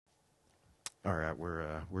All right,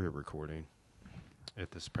 we're recording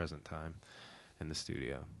at this present time in the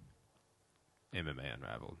studio. MMA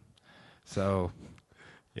Unraveled. So,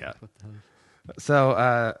 yeah.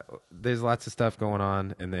 So, there's lots of stuff going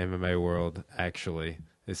on in the MMA world. Actually,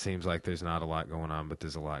 it seems like there's not a lot going on, but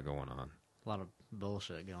there's a lot going on. A lot of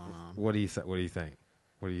bullshit going on. What do you think?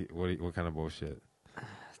 What kind of bullshit?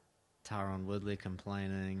 Tyron Woodley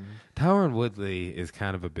complaining. Tyron Woodley is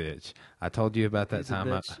kind of a bitch. I told you about that He's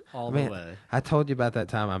time. a bitch all the way. I told you about that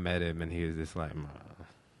time I met him, and he was just like,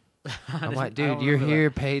 I'm like, I dude, don't you're remember here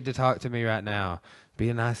paid to talk to me right now. Be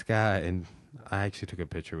a nice guy. And I actually took a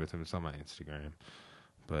picture with him. It's on my Instagram.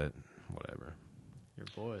 But whatever. Your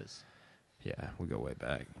boys. Yeah, we go way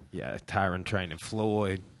back. Yeah, Tyron training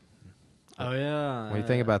Floyd. Oh, yeah. What do you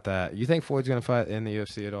think about that? You think Floyd's going to fight in the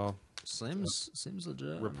UFC at all? Seems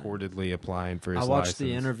legit. Reportedly applying for his I watched license.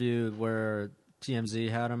 the interview where TMZ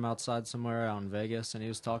had him outside somewhere out in Vegas, and he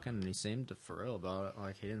was talking, and he seemed for real about it.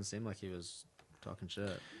 Like, he didn't seem like he was talking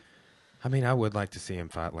shit. I mean, I would like to see him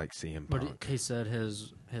fight like CM Punk. But he said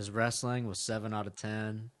his wrestling was 7 out of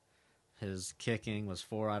 10. His kicking was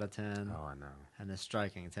 4 out of 10. Oh, I know. And his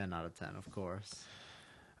striking 10 out of 10, of course.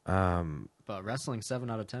 But wrestling 7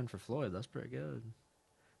 out of 10 for Floyd, that's pretty good.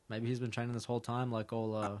 Maybe he's been training this whole time like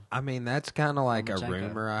old... I mean, that's kind of like a Lomachenko.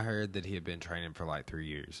 rumor I heard that he had been training for like 3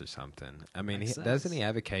 years or something. I mean, Makes sense. doesn't he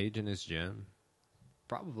have a cage in his gym?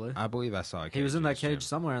 Probably. I believe I saw a cage. He was in that his gym. cage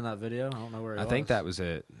somewhere in that video. I don't know where he I was. think that was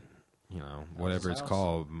it. You know, was whatever his it's house.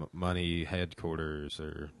 called, Money Headquarters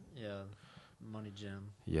or... Yeah, Money Gym,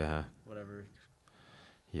 Yeah. whatever.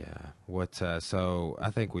 Yeah. So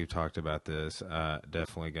I think we've talked about this.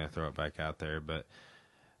 Definitely going to throw it back out there, but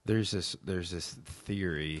there's this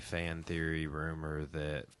fan theory rumor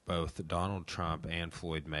that both Donald Trump and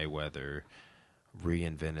Floyd Mayweather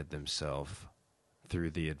reinvented themselves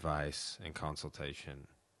through the advice and consultation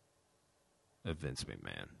of Vince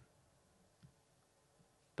McMahon.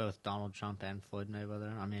 Both Donald Trump and Floyd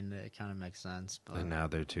Mayweather. I mean, it kind of makes sense. But And now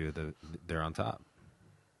they're on top.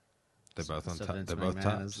 They're both on so top. Vince They're both McMahon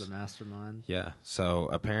tops. is the mastermind. Yeah. So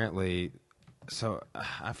apparently,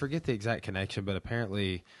 I forget the exact connection, but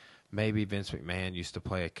apparently, maybe Vince McMahon used to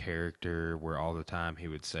play a character where all the time he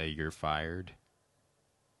would say, "You're fired,"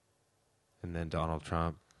 and then Donald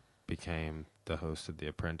Trump became the host of The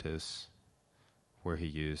Apprentice, where he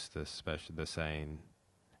used the saying,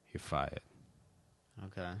 "You fired."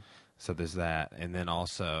 Okay. So there's that, and then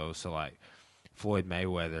also, so like Floyd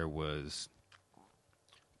Mayweather was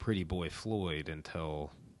Pretty Boy Floyd until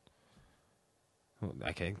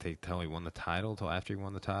I can't think till he won the title. Till after he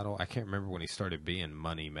won the title, I can't remember when he started being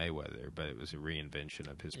Money Mayweather, but it was a reinvention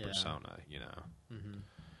of his persona. You know,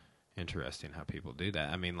 Interesting how people do that.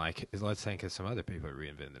 I mean, like let's think of some other people who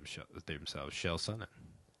reinvented themselves. Chael Sonnen.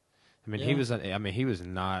 I mean, he was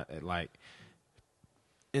not like.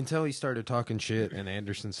 Until he started talking shit and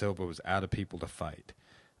Anderson Silva was out of people to fight,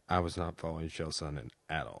 I was not following Chael Sonnen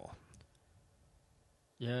at all.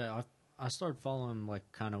 Yeah, I started following him like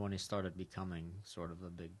kind of when he started becoming sort of a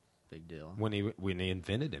big deal. When he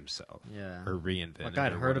invented himself. Yeah. Or reinvented. Like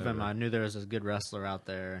I'd or heard of him. whatever. I knew there was a good wrestler out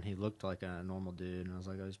there, and he looked like a normal dude. And I was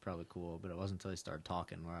like, oh, he's probably cool. But it wasn't until he started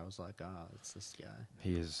talking where I was like, it's this guy.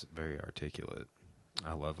 He is very articulate.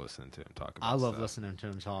 I love listening to him talk about I love stuff. listening to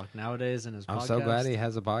him talk nowadays in his podcast. I'm so glad he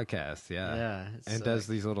has a podcast. Yeah. Yeah. And does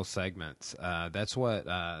these little segments. That's what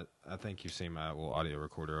I think you've seen my little audio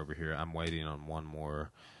recorder over here. I'm waiting on one more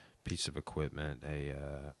piece of equipment.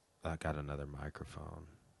 I got another microphone.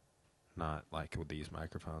 Not like with these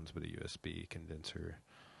microphones, but a USB condenser.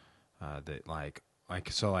 That like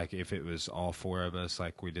if it was all four of us,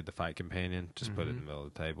 like we did the Fight Companion, just put it in the middle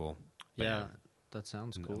of the table. Yeah, Bam. that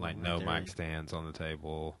sounds cool. Like in no theory. mic stands on the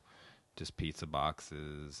table, just pizza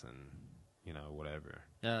boxes and whatever.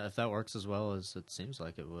 Yeah, if that works as well as it seems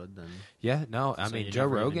like it would, then Yeah, no, I So mean you Joe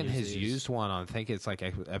never even Rogan use has these? used one on. I think it's like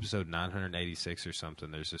episode 986 or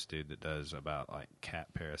something. There's this dude that does about like cat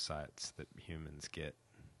parasites that humans get,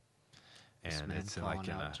 this and man it's calling like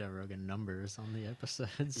in out a Joe Rogan numbers on the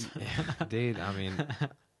episodes. dude. I mean.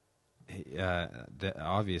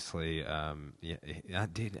 Obviously,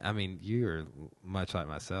 dude. I mean, you're much like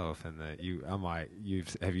myself, and that I'm like,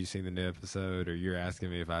 have you seen the new episode, or you're asking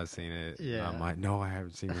me if I've seen it? Yeah. I'm like, no, I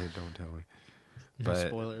haven't seen it. Don't tell me. No But-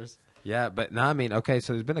 spoilers. Yeah, but no, I mean, okay.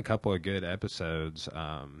 So there's been a couple of good episodes.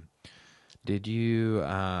 Did you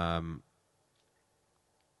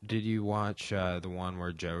watch the one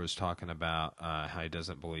where Joe was talking about how he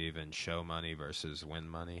doesn't believe in show money versus win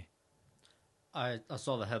money? I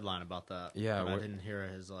saw the headline about that. Yeah, but I what- didn't hear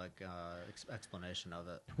his explanation of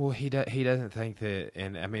it. Well, he doesn't think that,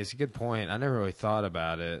 and I mean it's a good point. I never really thought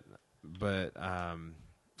about it, but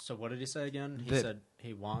So what did he say again? He said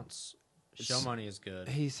he wants show money is good.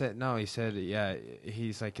 He said no. He said yeah.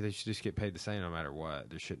 He's like they should just get paid the same no matter what.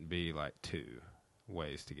 There shouldn't be like two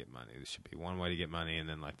ways to get money. There should be one way to get money and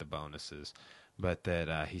then like the bonuses. But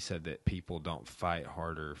that he said that people don't fight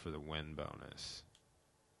harder for the win bonus.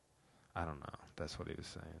 I don't know. That's what he was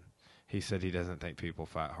saying. He said he doesn't think people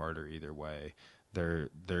fight harder either way. They're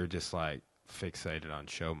just like fixated on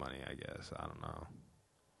show money, I guess. I don't know.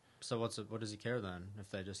 So what does he care then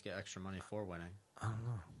if they just get extra money for winning? I don't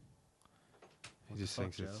know. He just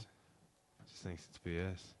thinks it's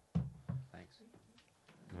BS. Thanks.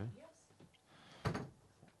 Yeah.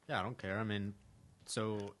 Yeah, I don't care. I mean,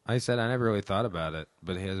 so I said I never really thought about it,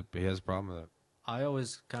 but he has a problem with it. I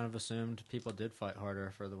always kind of assumed people did fight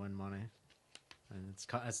harder for the win money. And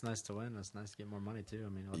it's nice to win. It's nice to get more money too. I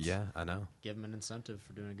mean, yeah, I know. Give them an incentive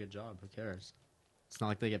for doing a good job. Who cares? It's not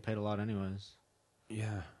like they get paid a lot anyways.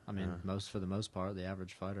 Yeah. I mean, for the most part, the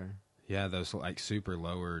average fighter. Yeah, those like super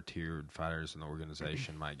lower tiered fighters in the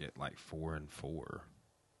organization might get like 4 and 4,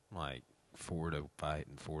 like 4 to fight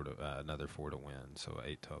and 4 to another 4 to win, so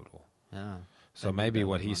 8 total. Yeah. So maybe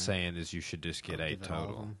what he's saying is you should just get 8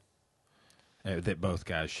 total. That both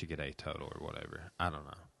guys should get 8 total or whatever. I don't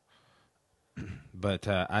know. But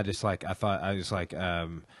I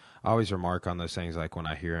always remark on those things like when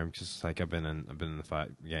I hear them, just like I've been in the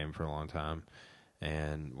fight game for a long time,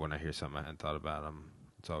 and when I hear something I hadn't thought about them,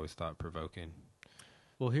 it's always thought provoking.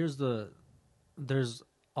 Well, there's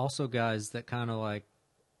also guys that kind of like,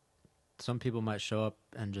 some people might show up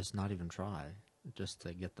and just not even try, just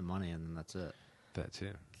to get the money, and then that's it. That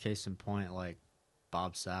too. Case in point, like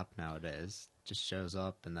Bob Sapp nowadays just shows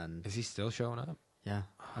up and then. Is he still showing up? Yeah,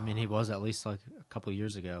 I mean he was at least like a couple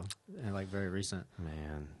years ago, and like very recent.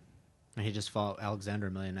 Man, and he just fought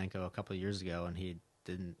Alexander Emelianenko a couple of years ago, and he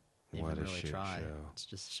didn't even really try. It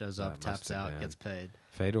just shows up, taps out, gets paid.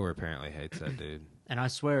 Fedor apparently hates that dude. And I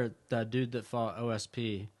swear that dude that fought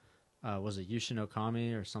OSP was it Yushin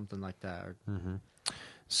Okami or something like that. Mm-hmm.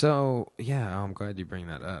 So yeah, I'm glad you bring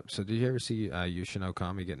that up. So did you ever see Yushin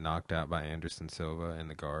Okami get knocked out by Anderson Silva in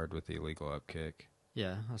the guard with the illegal up kick?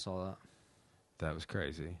 Yeah, I saw that. That was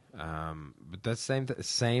crazy. But that's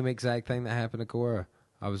same exact thing that happened to Cora.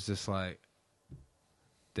 I was just like,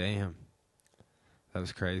 damn, that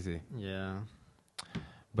was crazy. Yeah.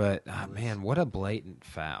 But man, what a blatant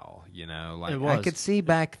foul! You know, like it was. I could see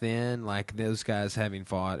back then, like those guys having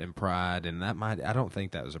fought in Pride, and I don't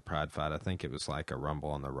think that was a Pride fight. I think it was like a Rumble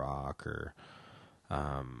on the Rock or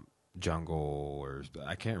Jungle, or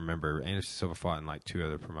I can't remember. Anderson Silva fought in like 2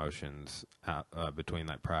 other promotions out between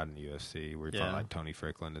like Pride and the UFC, where he fought like Tony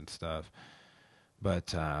Strickland and stuff. But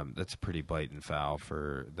that's a pretty blatant foul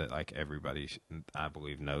for that, like everybody I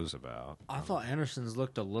believe knows about. I thought Anderson's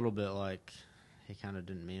looked a little bit like he kind of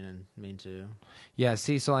didn't mean to. Yeah,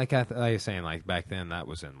 see, so like I was saying, like back then that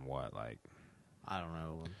was in what, like I don't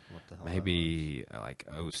know what the hell. Maybe like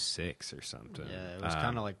 06 or something. Yeah, it was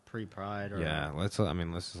kind of like pre-Pride. Yeah, let's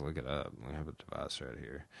just look it up. We have a device right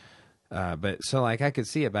here. But so like I could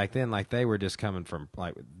see it back then. Like they were just coming from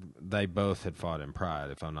like they both had fought in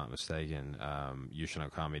Pride, if I'm not mistaken. Yushin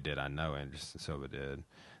Okami did. I know Anderson Silva did.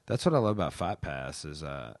 That's what I love about Fight Pass is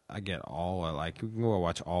I get all like we can go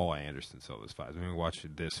watch all Anderson Silva's fights. We can watch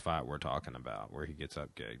this fight we're talking about where he gets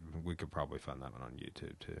up kicked. We could probably find that one on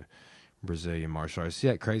YouTube too. Brazilian martial arts. See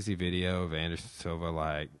that crazy video of Anderson Silva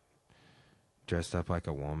like dressed up like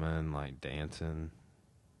a woman, like dancing?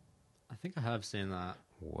 I think I have seen that.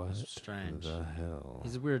 What strange. The hell?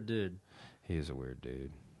 He's a weird dude. He is a weird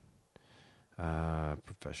dude.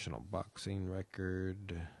 Professional boxing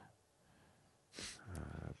record.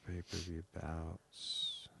 Pay-per-view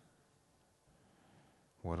bouts.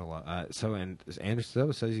 What a lot. So, and Anderson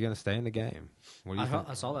Silva says he's going to stay in the game. What do you think?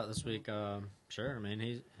 I saw that this week. Sure.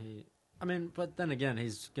 I mean, but then again,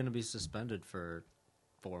 he's going to be suspended for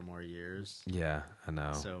 4 more years. Yeah, I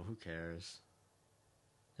know. So who cares?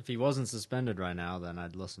 If he wasn't suspended right now, then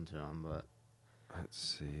I'd listen to him. But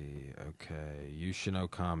let's see. Okay, Yushin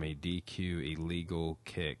Okami DQ illegal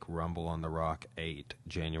kick Rumble on the Rock 8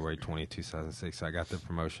 January 20, 2006. I got the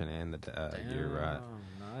promotion and the year right.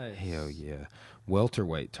 Nice. Hell yeah!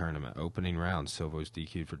 Welterweight tournament opening round. Silva was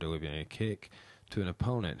DQ'd for delivering a kick to an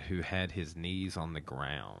opponent who had his knees on the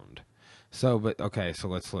ground. So, so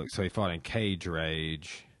let's look. So he fought in Cage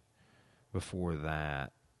Rage before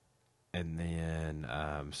that. And then,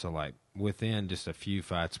 so like within just a few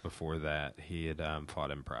fights before that, he had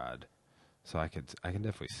fought in Pride. So I can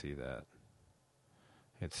definitely see that.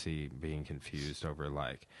 I could see being confused over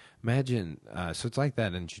like, imagine, so it's like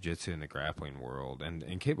that in jiu-jitsu in the grappling world and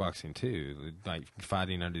in kickboxing too, like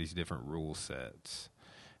fighting under these different rule sets.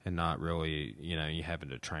 and not really, you having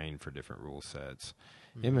to train for different rule sets.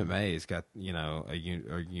 MMA's got, a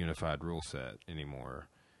unified rule set anymore,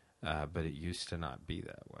 but it used to not be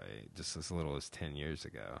that way, just as little as 10 years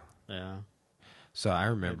ago. Yeah. So I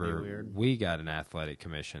remember we got an athletic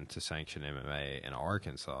commission to sanction MMA in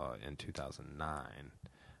Arkansas in 2009.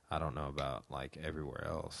 I don't know about like everywhere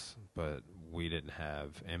else, but we didn't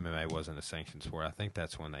have MMA wasn't a sanctioned sport. I think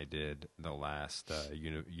that's when they did the last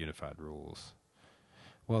unified rules.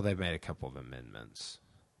 Well, they made a couple of amendments,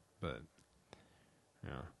 but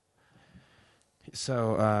yeah.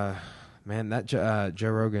 So, man, that Joe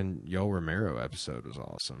Rogan Yoel Romero episode was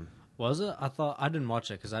awesome. Was it? I didn't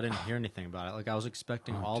watch it because I didn't hear anything about it. Like I was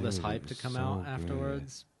expecting this hype to come out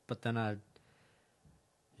afterwards, but then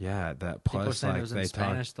yeah, that plus people were saying like it was in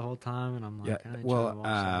Spanish the whole time, and I'm like,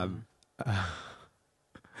 yeah,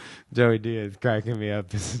 Joey Diaz cracking me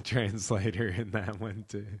up as a translator in that one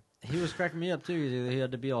too. He was cracking me up too. He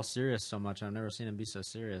had to be all serious so much. I've never seen him be so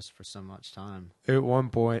serious for so much time. At one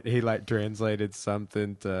point, he like translated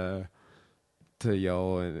something to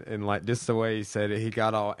Yoel, and like just the way he said it, he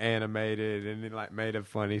got all animated and he like made a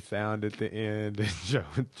funny sound at the end.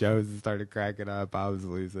 And Joe started cracking up. I was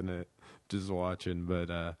losing it just watching,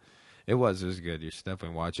 but it was good. You should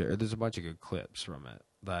definitely watch it. There's a bunch of good clips from it.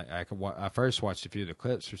 Like I first watched a few of the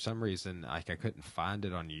clips. For some reason, like I couldn't find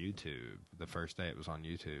it on YouTube. The first day it was on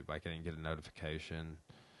YouTube, like I didn't get a notification.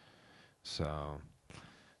 So,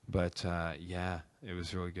 but yeah, it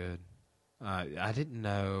was really good. I didn't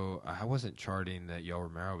know. I wasn't charting that Yoel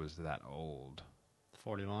Romero was that old.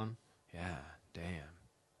 41. Yeah, damn.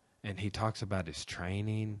 And he talks about his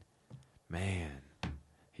training. Man,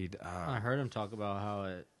 I heard him talk about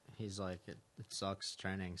how he's like it sucks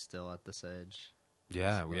training still at this age.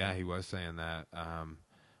 Yeah, yeah, he was saying that.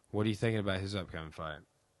 What are you thinking about his upcoming fight?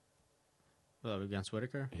 Against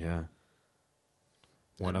Whitaker? Yeah.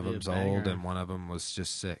 One of them's old and one of them was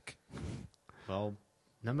just sick. Well,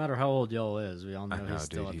 no matter how old Yoel is, we all know he's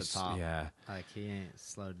still at the top. Yeah. Like, he ain't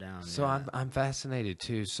slowed down So yet. I'm fascinated,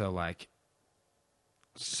 too. So, like,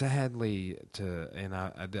 sadly, and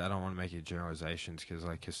I don't want to make any generalizations because,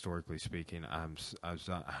 like, historically speaking, I was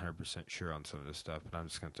not 100% sure on some of this stuff, but I'm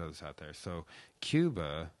just going to throw this out there. So,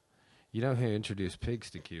 Cuba, you know who introduced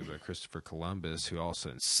pigs to Cuba? Christopher Columbus, who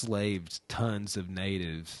also enslaved tons of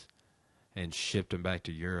natives and shipped them back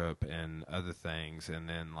to Europe and other things. And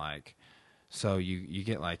then, like, so you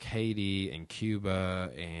get, like, Haiti and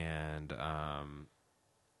Cuba and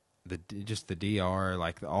the DR,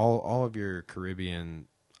 like all of your Caribbean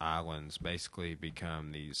islands basically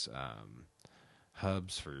become these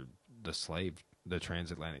hubs for the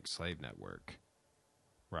transatlantic slave network,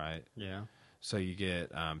 right? Yeah. So you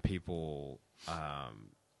get people,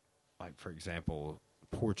 like for example,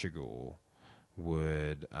 Portugal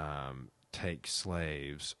would take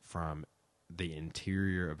slaves from the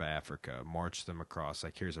interior of Africa, march them across.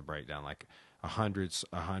 Like here's a breakdown, like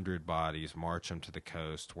 100 bodies, march them to the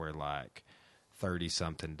coast where like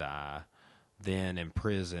 30-something die. Then in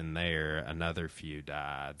prison there, another few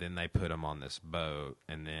die. Then they put them on this boat,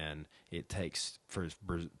 and then it takes for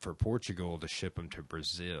Portugal to ship them to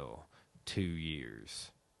Brazil 2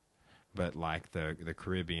 years. But like the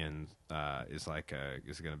Caribbean is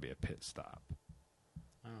going to be a pit stop.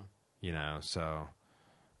 Oh. You know, so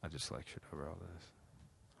I just lectured over all this.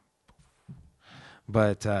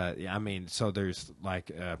 But, I mean, so there's,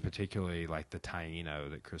 like, particularly, like, the Taino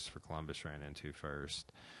that Christopher Columbus ran into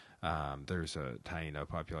first. There's a Taino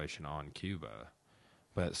population on Cuba.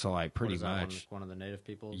 But, so, like, pretty much... One of the native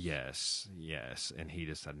peoples? Yes. And he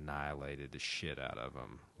just annihilated the shit out of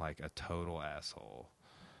them. Like, a total asshole.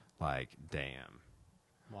 Like, damn.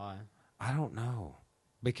 Why? I don't know.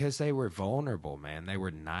 Because they were vulnerable, man. They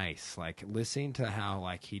were nice. Like, listening to how,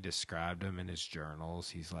 like, he described them in his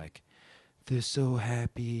journals, he's like... They're so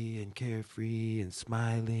happy and carefree and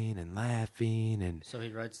smiling and laughing and. So he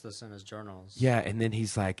writes this in his journals. Yeah, and then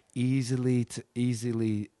he's like easily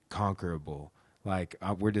conquerable. Like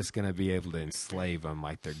we're just gonna be able to enslave them.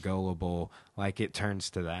 Like they're gullible. Like it turns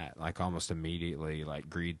to that. Like almost immediately. Like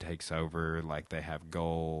greed takes over. Like they have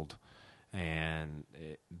gold, and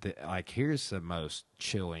like here's the most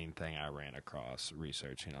chilling thing I ran across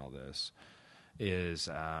researching all this is.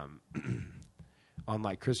 On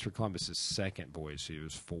like Christopher Columbus's second voyage, he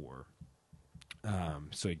was 4.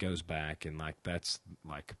 So he goes back and like that's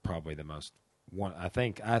like probably the most one. I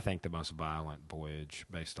think the most violent voyage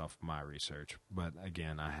based off my research. But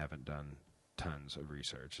again, I haven't done tons of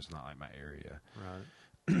research. It's not like my area.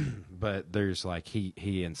 Right. But there's like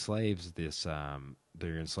he enslaves this.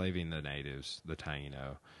 They're enslaving the natives, the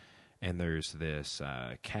Taino, And there's this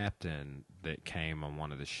captain that came on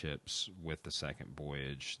one of the ships with the second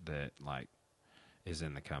voyage that like is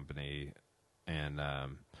in the company, and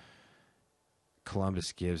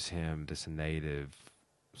Columbus gives him this native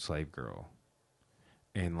slave girl,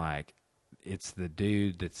 and like it's the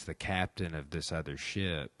dude that's the captain of this other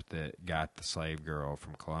ship that got the slave girl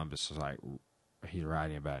from Columbus. So like he's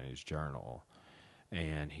writing about it in his journal.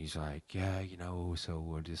 And he's like, yeah, you know, so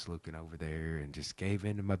we're just looking over there and just gave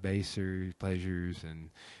in to my baser pleasures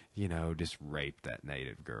and, you know, just raped that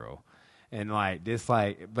native girl. And like this,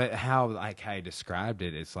 like, but how like how he described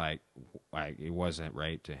it, it's like it wasn't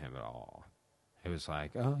rape to him at all. It was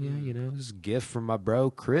like, oh yeah, you know, this is a gift from my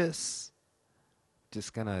bro Chris.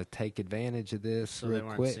 Just gonna take advantage of this so real they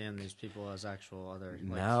weren't quick. seeing these people as actual other like,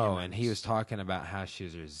 no, humans. And he was talking about how she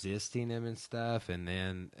was resisting him and stuff, and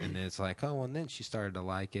then it's like, oh, and then she started to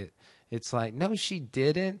like it. It's like, no, she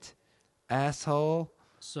didn't, asshole.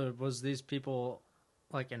 So was these people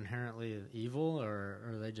like inherently evil, or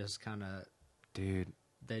are they just kind of, dude?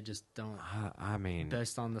 They just don't. I mean,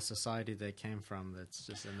 based on the society they came from, that's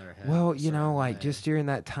just in their head. Well, you know, like just during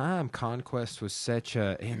that time, conquest was such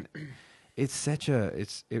a and. It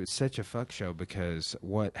was such a fuck show because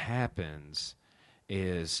what happens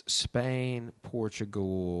is Spain,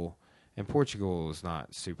 Portugal, and Portugal is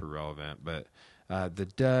not super relevant, but the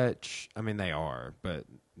Dutch, I mean they are, but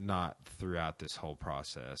not throughout this whole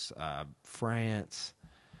process. France,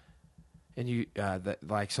 and we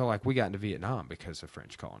got into Vietnam because of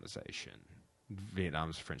French colonization.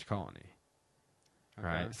 Vietnam's a French colony. Okay.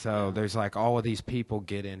 Right, so there's like all of these people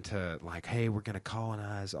get into like, hey, we're gonna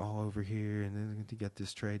colonize all over here, and then you got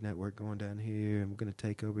this trade network going down here. I'm gonna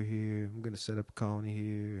take over here. I'm gonna set up a colony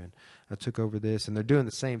here, and I took over this, and they're doing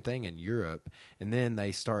the same thing in Europe, and then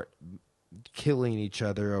they start killing each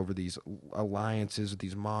other over these alliances with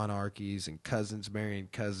these monarchies and cousins marrying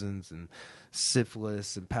cousins and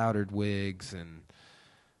syphilis and powdered wigs, and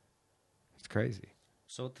it's crazy.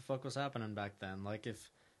 So what the fuck was happening back then? Like if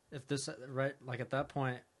this, right, like at that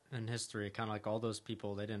point in history, kind of like all those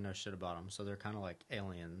people, they didn't know shit about them, so they're kind of like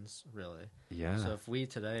aliens, really. Yeah. So if we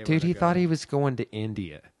today, dude, he thought he was going to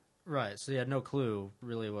India. Right. So he had no clue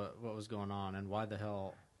really what was going on and why the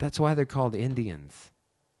hell. That's why they're called Indians.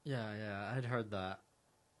 Yeah, I'd heard that.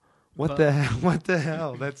 What the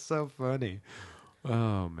hell? That's so funny.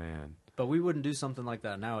 Oh man. But we wouldn't do something like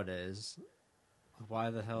that nowadays. Why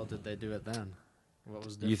the hell did they do it then? What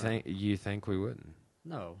was different? You think we wouldn't?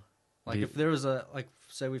 No. Like if there was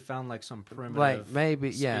say we found like some primitive like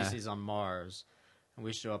maybe species on Mars, and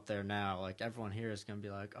we show up there now, like everyone here is going to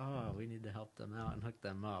be like, oh, we need to help them out and hook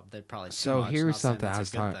them up. They'd probably so here's something I was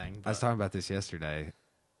talking about this yesterday.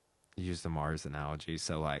 Use the Mars analogy.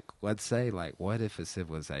 So like, let's say like, what if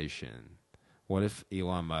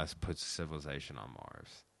Elon Musk puts a civilization on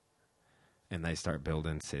Mars? And they start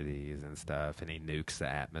building cities and stuff, and he nukes the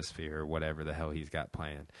atmosphere or whatever the hell he's got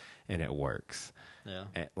planned, and it works. Yeah.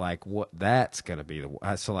 And like what that's gonna be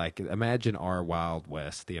so like imagine our Wild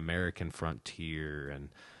West, the American frontier, and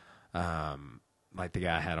like the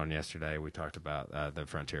guy I had on yesterday, we talked about the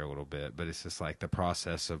frontier a little bit, but it's just like the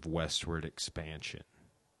process of westward expansion,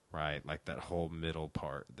 right? Like that whole middle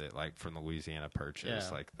part that like from the Louisiana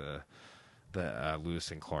Purchase, like the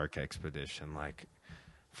Lewis and Clark expedition, like.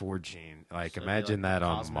 Forging, like so imagine like that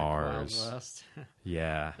on Mars.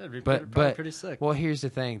 Yeah, that'd be but pretty sick. Well, here's the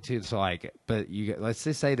thing too. So like, but let's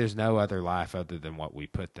just say there's no other life other than what we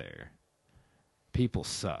put there. People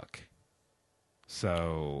suck.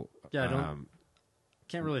 So yeah,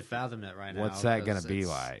 can't really fathom it right now. What's that going to be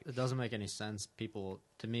like? It doesn't make any sense.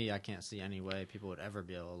 To me, I can't see any way people would ever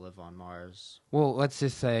be able to live on Mars. Well, let's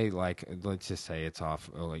just say it's off.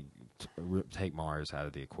 Like, take Mars out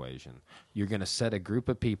of the equation. You're going to set a group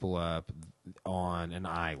of people up on an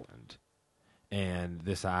island, and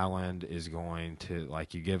this island is going to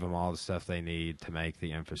like you give them all the stuff they need to make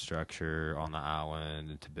the infrastructure on the island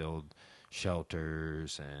and to build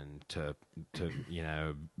shelters and to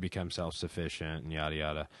become self-sufficient and yada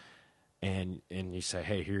yada, and you say,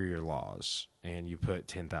 hey, here are your laws, and you put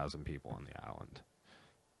 10,000 people on the island.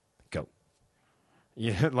 Go.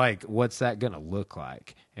 Yeah, like what's that gonna look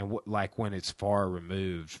like? And like when it's far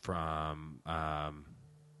removed from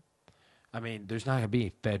there's not gonna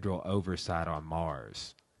be federal oversight on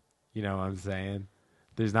Mars. You know what I'm saying?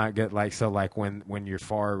 There's not good when you're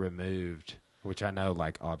far removed. Which I know,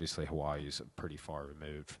 like, obviously Hawaii is pretty far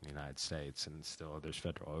removed from the United States, and still there's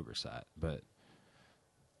federal oversight. But,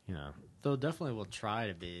 they'll definitely will try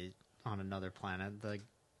to be on another planet.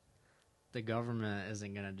 The government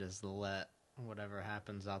isn't going to just let whatever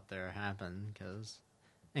happens out there happen, because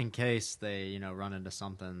in case they, run into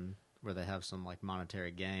something where they have some like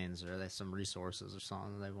monetary gains or they some resources or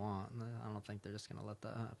something that they want. And I don't think they're just going to let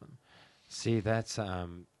that happen. See, that's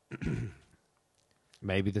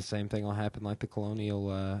maybe the same thing will happen like the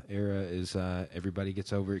colonial era is everybody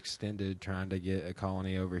gets overextended trying to get a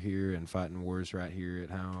colony over here and fighting wars right here at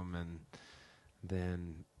home, and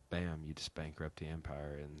then bam, you just bankrupt the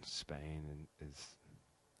empire, and Spain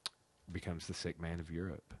becomes the sick man of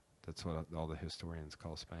Europe. That's what all the historians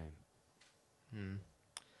call Spain.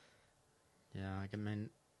 Yeah, I mean,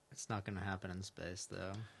 it's not going to happen in space,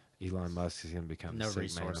 though. Elon Musk is going to become the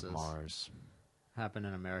sick man of Mars. Happen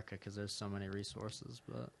in America because there's so many resources,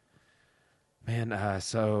 but man,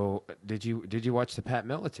 so did you watch the Pat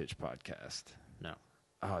Miletich podcast? No.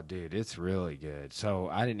 Oh, dude, it's really good. So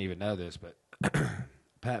I didn't even know this, but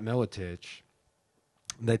Pat Miletich,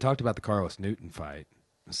 they talked about the Carlos Newton fight,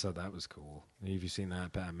 so that was cool. Have you seen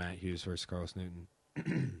that, Matt Hughes versus Carlos Newton?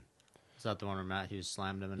 Is that the one where Matt Hughes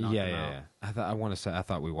slammed him and knocked him out? Yeah. I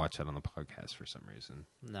thought we watched that on the podcast for some reason.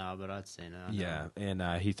 No, but I'd seen it. Yeah, and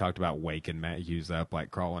he talked about waking Matt Hughes up,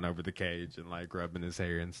 like crawling over the cage and like rubbing his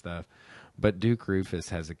hair and stuff. But Duke Rufus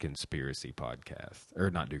has a conspiracy podcast.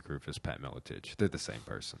 Or not Duke Rufus, Pat Miletich. They're the same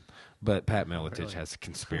person. But Pat Miletich has a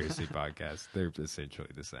conspiracy podcast. They're essentially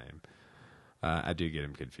the same. I do get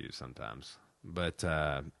him confused sometimes. But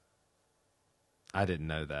I didn't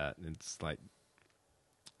know that. It's like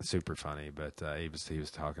super funny, but he was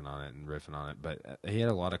talking on it and riffing on it. But he had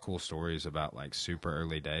a lot of cool stories about like super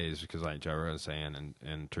early days, because like Joe Rogan was saying,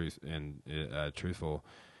 and truthful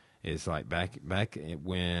is like back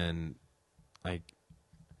when like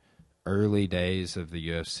early days of the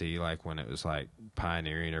UFC, like when it was like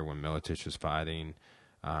pioneering or when Miletich was fighting,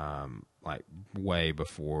 like way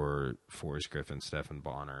before Forrest Griffin, Stephan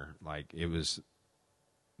Bonner, like it was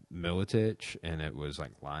Miletich and it was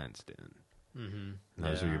like Lions Den. Mm-hmm.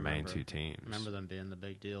 Those are your main two teams. I remember them being the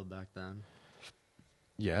big deal back then.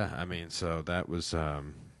 Yeah, I mean, so that was... they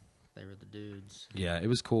were the dudes. Yeah, it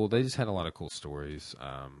was cool. They just had a lot of cool stories.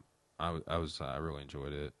 I really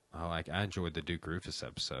enjoyed it. I enjoyed the Duke Rufus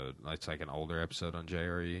episode. It's like an older episode on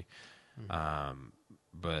JRE. Mm-hmm.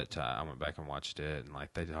 But I went back and watched it, and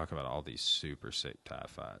like they talk about all these super sick Thai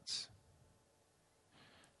fights.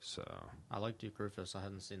 So I like Duke Rufus. I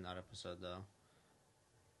hadn't seen that episode though.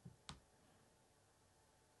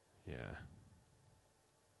 Yeah.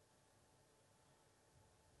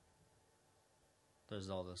 There's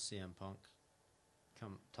all the CM Punk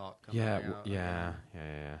coming out. Yeah.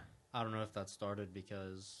 I don't know if that started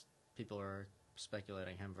because people are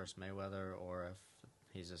speculating him versus Mayweather, or if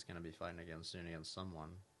he's just going to be fighting soon against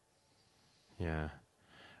someone. Yeah.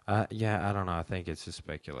 Yeah, I don't know. I think it's just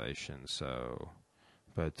speculation, so...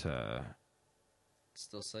 But,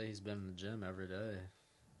 still say he's been in the gym every day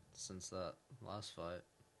since that last fight,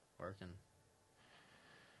 working.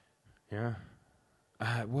 Yeah.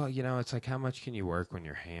 Well, it's like how much can you work when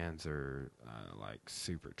your hands are, like,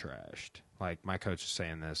 super trashed? Like, my coach was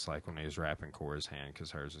saying this, like, when he was wrapping Cora's hand,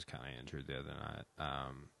 because hers was kind of injured the other night,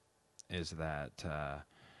 is that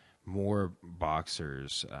more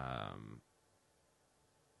boxers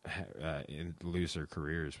lose their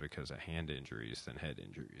careers because of hand injuries than head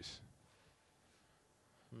injuries.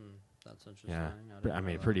 That's interesting. Yeah, I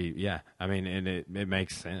mean, pretty. Yeah, I mean, and it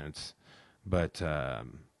makes sense, but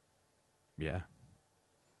yeah,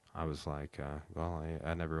 I was like, well,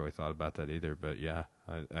 I never really thought about that either, but yeah,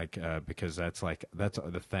 because that's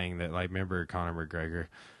the thing that, like, remember Conor McGregor?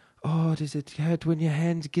 Oh, does it hurt when your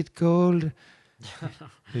hands get cold?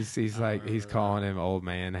 he's like, he's calling him old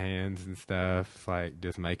man hands and stuff, like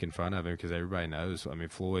just making fun of him, because everybody knows. I mean,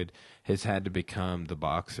 Floyd has had to become the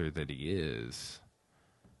boxer that he is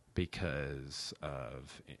because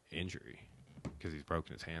of injury, because he's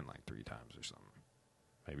broken his hand like 3 times or something.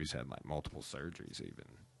 Maybe he's had like multiple surgeries even.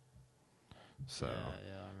 So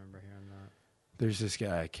yeah, I remember hearing that. There's this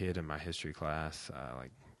guy, a kid in my history class,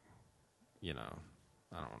 like, I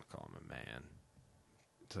don't want to call him a man.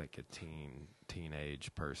 It's like a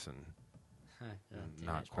teenage person,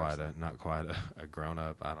 not quite a grown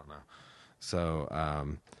up. I don't know. So,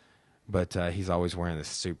 but he's always wearing this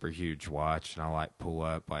super huge watch, and I like pull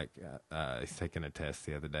up like he's taking a test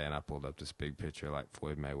the other day, and I pulled up this big picture like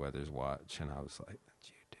Floyd Mayweather's watch, and I was like, "That's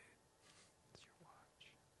you, dude. It's your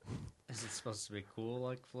watch." Is it supposed to be cool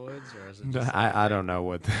like Floyd's, or is it? Just I don't know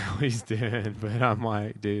what the hell he's doing, but I'm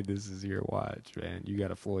like, dude, this is your watch, man. You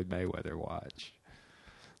got a Floyd Mayweather watch.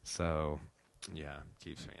 So, yeah,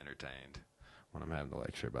 keeps me entertained when I'm having the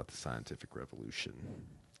lecture about the scientific revolution.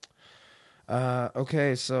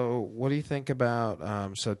 Okay, so what do you think about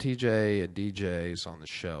so TJ and DJ's on the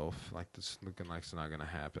shelf? Like this looking like it's not gonna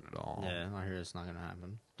happen at all. Yeah, I hear it's not gonna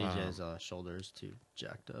happen. DJ's shoulders too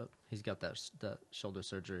jacked up. He's got that shoulder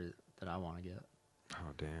surgery that I want to get.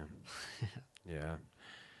 Oh damn. Yeah.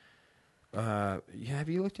 Yeah. Have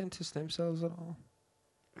you looked into stem cells at all?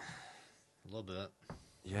 A little bit.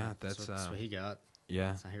 Yeah, that's what he got.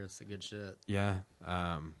 Yeah. I hear it's the good shit. Yeah.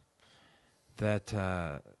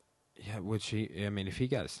 Yeah, which I mean, if he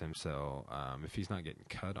got a stem cell, if he's not getting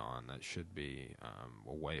cut on, that should be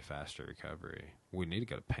a way faster recovery. We need to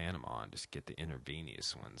go to Panama and just get the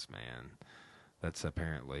intravenous ones, man. That's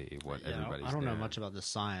apparently what everybody's doing. I don't know much about the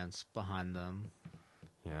science behind them.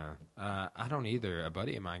 Yeah. I don't either. A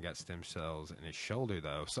buddy of mine got stem cells in his shoulder,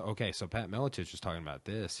 though. So, okay, so Pat Miletich was talking about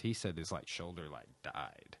this. He said his, shoulder,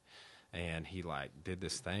 died. And he, did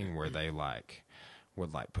this thing where they,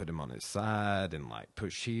 would put him on his side and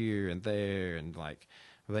push here and there and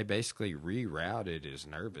they basically rerouted his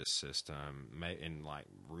nervous system and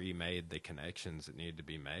remade the connections that needed to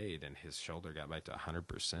be made, and his shoulder got back to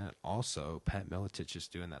 100%. Also, Pat Miletich is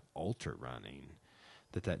doing that ultra running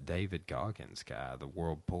that David Goggins guy, the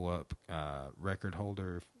world pull-up record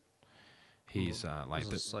holder, he's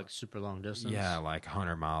super long distance. Yeah,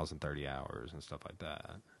 100 miles in 30 hours and stuff like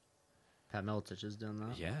that. Pat Miletich is doing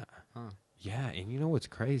that. Yeah. Huh. Yeah, and you know what's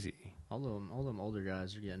crazy? All them older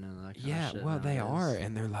guys are getting into that kind of shit. Yeah, well, nowadays. they are,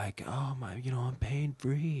 and they're like, oh, my, I'm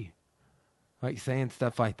pain-free. Saying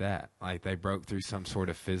stuff like that. They broke through some sort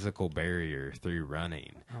of physical barrier through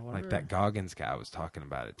running. That Goggins guy was talking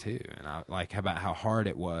about it, too. And about how hard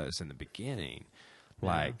it was in the beginning.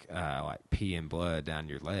 Peeing blood down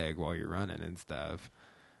your leg while you're running and stuff.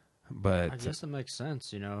 But I guess it makes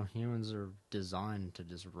sense, humans are designed to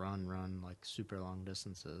just run super long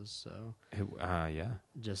distances. So yeah,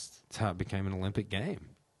 just that's how it became an Olympic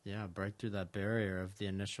game. Yeah, break through that barrier of the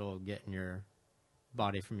initial getting your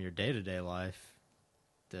body from your day-to-day life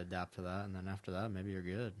to adapt to that, and then after that, maybe you're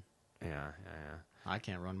good. Yeah. I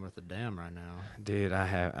can't run worth a damn right now, dude. I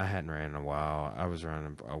hadn't ran in a while. I was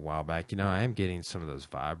running a while back. I am getting some of those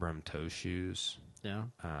Vibram toe shoes. Yeah.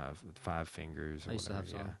 5 fingers. Or I used whatever.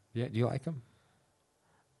 to have some. Yeah. Do you like them?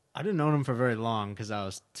 I didn't own them for very long because I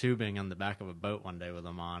was tubing on the back of a boat one day with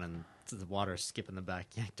them on, and the water skipping the back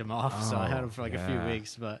yanked them off. So I had them for a few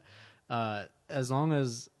weeks. But as long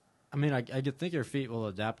as, I think your feet will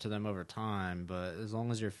adapt to them over time. But as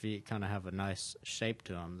long as your feet kind of have a nice shape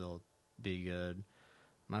to them, they'll be good.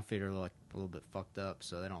 My feet are a little bit fucked up,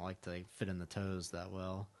 so they don't like to fit in the toes that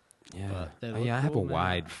well. Yeah, I have a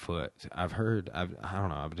wide foot. I've heard. I don't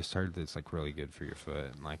know. I've just heard that it's really good for your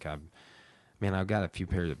foot. And I've got a few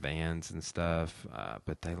pairs of Vans and stuff,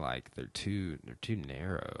 but they're too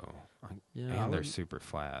narrow. Yeah, and they're super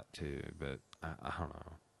flat too. But I don't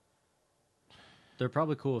know. They're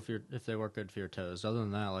probably cool if they work good for your toes. Other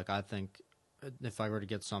than that, I think if I were to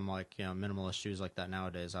get some minimalist shoes like that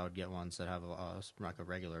nowadays, I would get ones that have a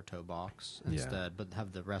regular toe box instead, but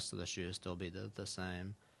have the rest of the shoes still be the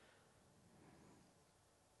same.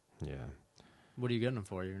 Yeah. What are you getting them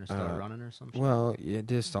for? You're gonna start running or something? Well, yeah,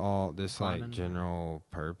 just all this general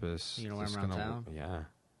purpose. You gonna wear them around town? Yeah.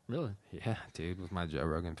 Really? Yeah, dude, with my Joe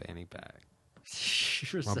Rogan fanny pack.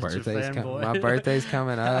 You're such a fanboy. My birthday's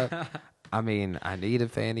coming up. I need a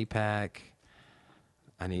fanny pack.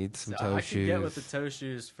 I need some toe shoes. I can get with the toe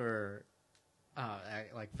shoes for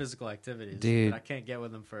physical activities, dude. But I can't get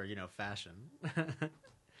with them for fashion.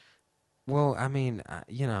 Well,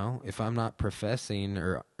 if I'm not professing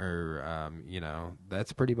or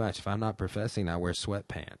that's pretty much. If I'm not professing, I wear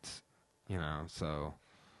sweatpants. So.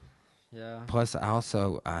 Yeah. Plus,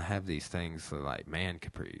 I have these things that man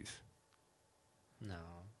capris. No.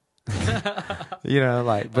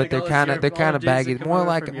 But they're kind of baggy, more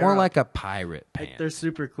like a pirate pants. They're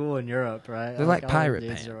super cool in Europe, right? They're like pirate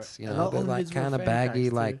pants. They're kind of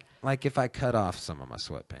baggy, like if I cut off some of my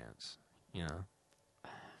sweatpants,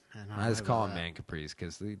 Man, I just call them man capris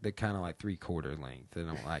because they're kind of 3/4 length. They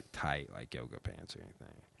don't tight like yoga pants or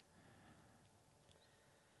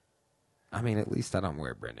anything. At least I don't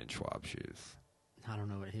wear Brendan Schwab shoes. I don't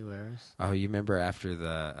know what he wears. Oh, you remember after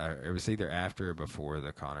it was either after or before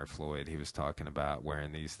the Conor Floyd, he was talking about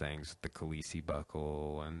wearing these things with the Khaleesi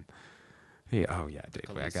buckle and dude,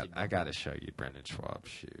 I got to show you Brendan Schwab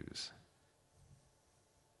shoes.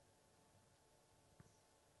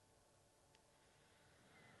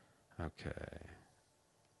 Okay.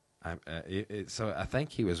 So I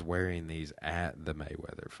think he was wearing these at the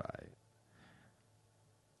Mayweather fight.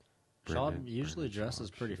 Schwab usually dresses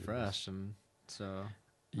pretty fresh, and so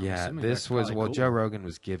yeah, this was cool. Joe Rogan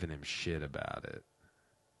was giving him shit about it.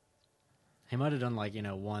 He might have done like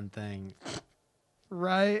one thing.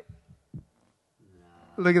 Right.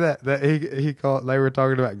 Look at that. He called. They were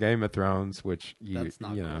talking about Game of Thrones, which That's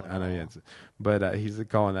not cool I know, but he's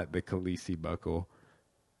calling that the Khaleesi buckle.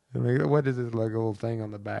 Like, what is this like little thing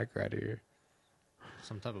on the back right here?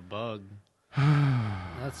 Some type of bug.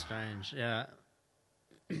 That's strange. Yeah.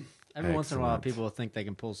 Every once in a while, people think they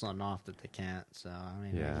can pull something off that they can't. So I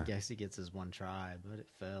mean, I guess he gets his one try, but it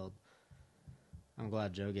failed. I'm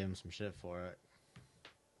glad Joe gave him some shit for it.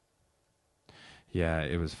 Yeah,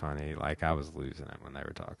 it was funny. Like, I was losing it when they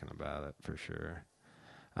were talking about it, for sure.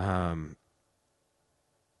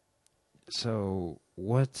 So,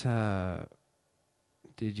 what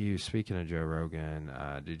did you, speaking of Joe Rogan,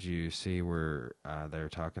 did you see where they were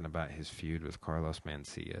talking about his feud with Carlos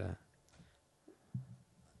Mencia?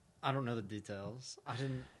 I don't know the details. I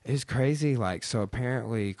didn't. It's crazy. Like, so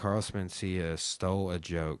apparently Carlos Mencia stole a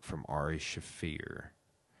joke from Ari Shaffir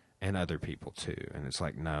and other people too, and it's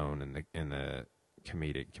like known in the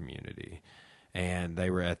comedic community. And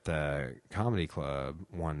they were at the comedy club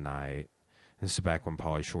one night. This is back when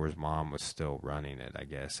Pauly Shore's mom was still running it, I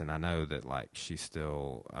guess. And I know that like she's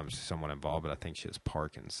still somewhat involved, but I think she has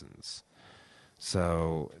Parkinson's.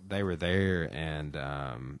 So they were there,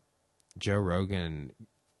 and Joe Rogan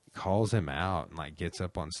calls him out and like gets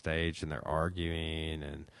up on stage, and they're arguing,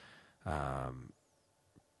 and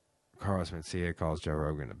Carlos Mencia calls Joe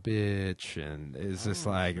Rogan a bitch, and it's just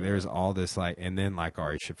like there's all this like, and then like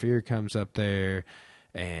Ari Shaffir comes up there,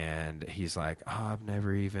 and he's like, "Oh, I've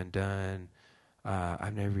never even done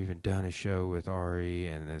a show with Ari,"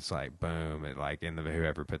 and it's like boom, it like in the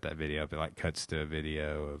whoever put that video up, it like cuts to a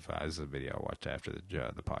video of this is a video I watched after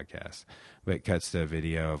the podcast, but it cuts to a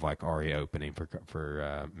video of like Ari opening for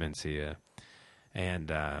Mencia,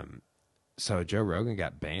 and so Joe Rogan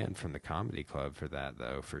got banned from the comedy club for that,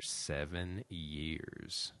 though, for 7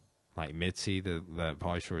 years. Like Mitzi, the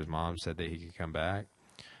Pauly Shore's mom, said that he could come back.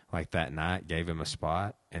 Like that night, gave him a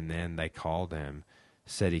spot, and then they called him,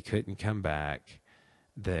 said he couldn't come back,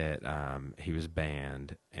 that he was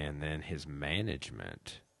banned, and then his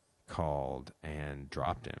management called and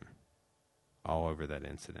dropped him all over that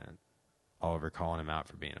incident, all over calling him out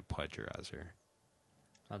for being a plagiarizer.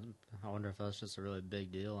 I wonder if that's just a really big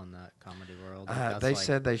deal in that comedy world. They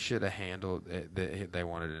said they should have handled it. They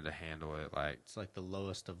wanted it to handle it like it's like the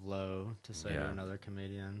lowest of low to say to another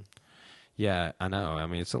comedian. Yeah, I know. I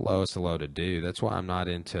mean, it's the lowest of low to do. That's why I'm not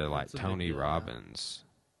into like Tony Robbins.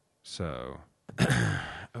 So,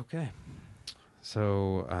 okay.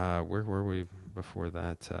 So, where were we before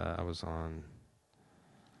that? I was on.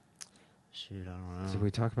 Shoot, I don't know. Did we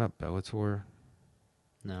talk about Bellator?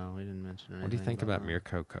 No, we didn't mention anything. What do you think about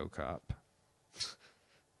Mirko Kokop?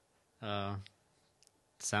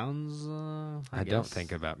 Sounds. I don't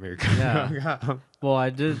think about Mirko. Yeah. Well,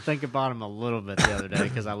 I did think about him a little bit the other day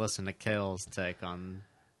because I listened to Kale's take on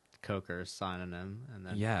Coker signing him, and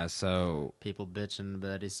then so people bitching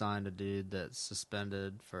that he signed a dude that's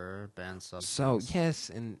suspended for banned substance. So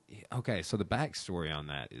yes, and okay. So the backstory on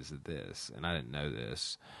that is this, and I didn't know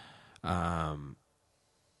this.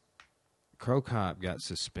 Krokop got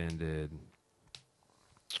suspended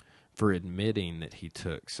for admitting that he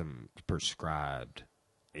took some prescribed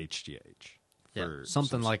HGH. Yeah,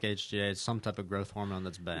 something like HGH, some type of growth hormone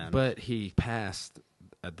that's banned. But he passed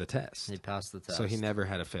the test. He passed the test. So he never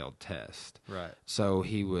had a failed test. Right. So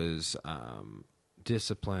he was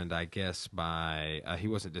disciplined, I guess, by... he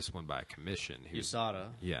wasn't disciplined by a commission. USADA.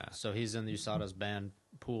 Yeah. So he's in the USADA's banned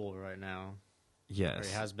pool right now. Yes. Or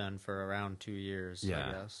he has been for around 2 years, I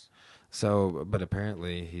guess. So, but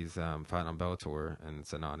apparently he's fighting on Bellator, and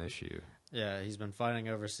it's a non-issue. Yeah, he's been fighting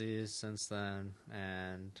overseas since then,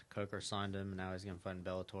 and Coker signed him, and now he's going to fight in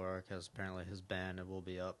Bellator because apparently his ban will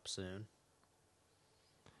be up soon.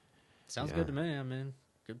 Sounds good to me. I mean,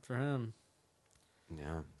 good for him.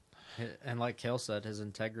 Yeah. And like Kale said, his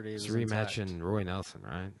integrity is intact. It's rematching Roy Nelson,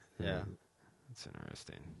 right? Yeah. That's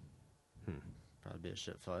interesting. Probably be a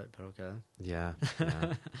shit fight, but okay. Yeah.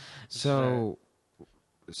 So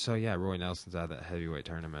yeah, Roy Nelson's out of that heavyweight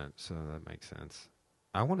tournament, so that makes sense.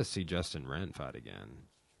 I want to see Justin Wren fight again.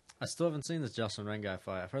 I still haven't seen this Justin Wren guy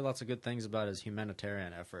fight. I've heard lots of good things about his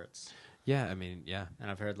humanitarian efforts. Yeah, I mean, yeah.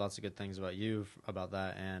 And I've heard lots of good things about you about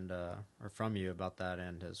that, and or from you about that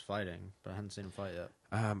and his fighting, but I haven't seen him fight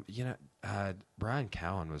yet. Brian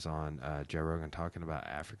Cowan was on Joe Rogan talking about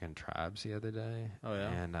African tribes the other day. Oh,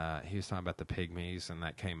 yeah? And he was talking about the pygmies, and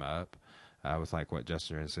that came up. With like what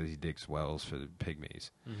Justin Wren says, he digs wells for the pygmies.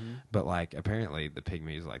 Mm-hmm. But like apparently the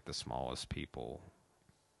pygmies like the smallest people.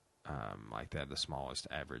 Like they have the smallest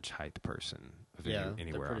average height person of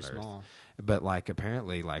anywhere on Earth. Small. But like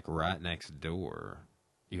apparently like right next door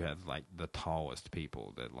you have like the tallest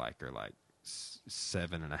people that like are like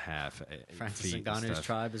 7.5 Francis feet. Ngannou's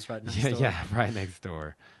tribe is right next Yeah, door. yeah, right next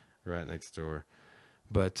door, right next door.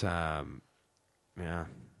 But yeah,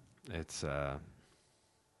 it's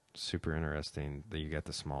super interesting that you got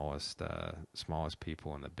the smallest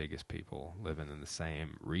people and the biggest people living in the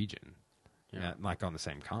same region. Yeah, like on the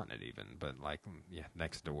same continent even, but like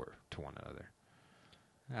next door to one another.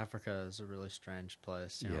 Africa is a really strange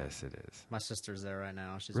place. Yes, it is. My sister's there right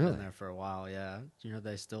now. She's Really? been there for a while. Yeah,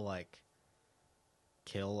 they still like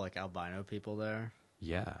kill like albino people there.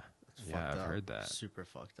 Yeah, I've heard that. Super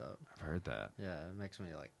fucked up. I've heard that. Yeah, it makes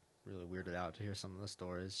me like really weirded out to hear some of the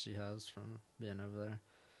stories she has from being over there.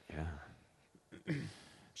 Yeah.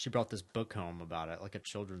 She brought this book home about it, like a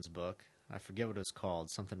children's book. I forget what it's called.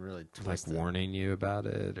 Something really twisted. Like warning you about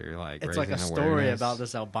it, or like it's like a story about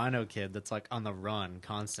this albino kid that's like on the run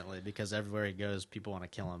constantly because everywhere he goes, people want to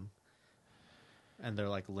kill him, and their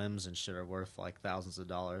like limbs and shit are worth like thousands of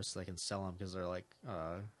dollars. So they can sell them because they're like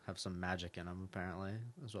have some magic in them. Apparently,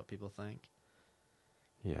 is what people think.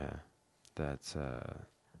 Yeah, that's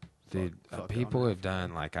dude. People have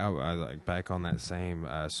done like I like back on that same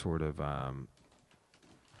sort of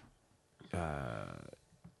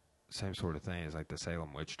same sort of thing as like the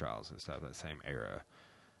Salem witch trials and stuff. That same era,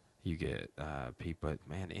 you get people. But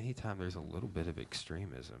man, anytime there's a little bit of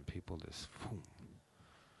extremism, people just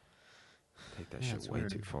take that shit way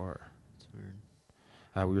too far. It's weird.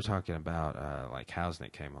 We were talking about like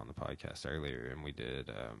Hausnick came on the podcast earlier, and we did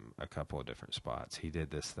a couple of different spots. He did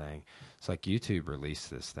this thing. It's like YouTube released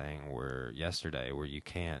this thing yesterday where you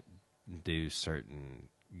can't do certain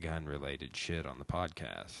gun related shit on the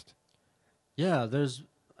podcast. Yeah, there's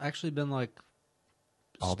actually been like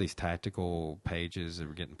all these tactical pages that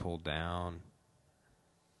were getting pulled down.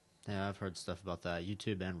 Yeah, I've heard stuff about that.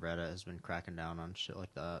 YouTube and Reddit has been cracking down on shit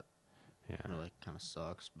like that. Yeah, it really kind of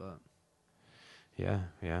sucks, but yeah.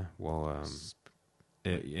 Well, I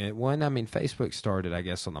mean, Facebook started, I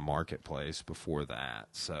guess, on the marketplace before that,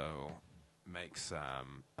 so makes.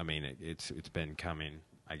 I mean, it's been coming,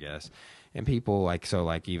 I guess, and people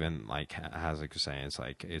even like Hasek was saying,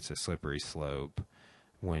 it's a slippery slope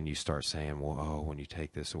when you start saying, well, when you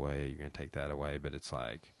take this away, you're going to take that away, but it's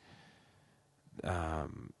like,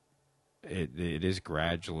 it is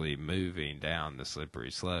gradually moving down the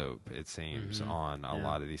slippery slope, it seems, on a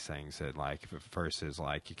lot of these things that, like, first is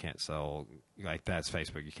like you can't sell, like that's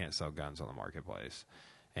Facebook, you can't sell guns on the marketplace.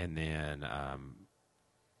 And then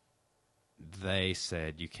they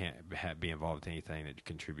said you can't be involved in anything that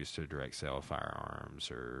contributes to a direct sale of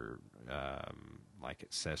firearms or like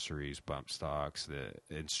accessories, bump stocks, the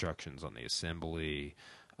instructions on the assembly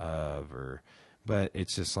of, but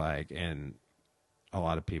it's just like, and a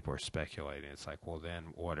lot of people are speculating. It's like, well, then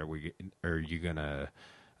what are you going to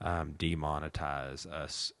demonetize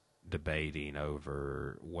us debating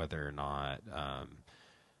over whether or not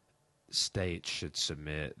states should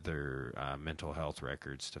submit their mental health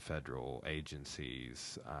records to federal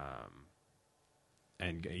agencies,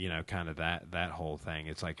 and kind of that whole thing.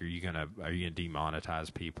 It's like, are you gonna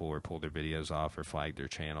demonetize people or pull their videos off or flag their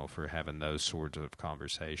channel for having those sorts of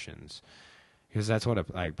conversations? Because that's what a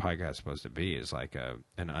podcast is supposed to be, is like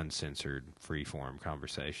an uncensored, free-form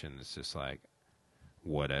conversation. It's just like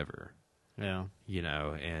whatever. Yeah.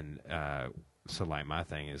 And so like my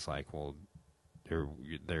thing is like, well, are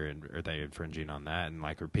they infringing on that? And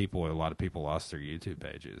like, a lot of people lost their YouTube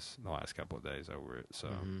pages the last couple of days over it. So,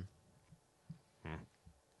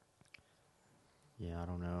 yeah, I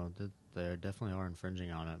don't know. They definitely are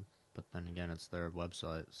infringing on it, but then again, it's their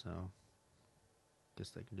website, so I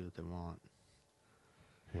guess they can do what they want.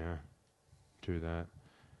 Yeah, true that.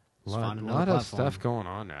 A Just lot of stuff going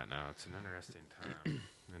on right now. It's an interesting time,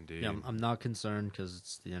 indeed. Yeah, I'm not concerned because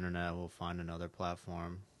it's the internet. We'll find another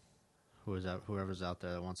platform. Whoever's out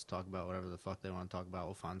there that wants to talk about whatever the fuck they want to talk about,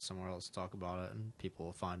 will find somewhere else to talk about it, and people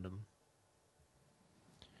will find them.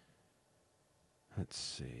 Let's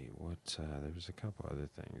see what there was a couple other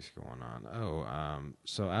things going on.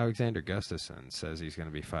 So Alexander Gustafsson says he's going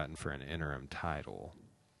to be fighting for an interim title.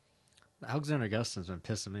 Alexander Gustafsson's been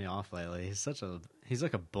pissing me off lately. He's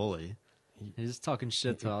like a bully. He's just talking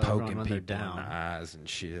shit to everyone when they're down. In the eyes and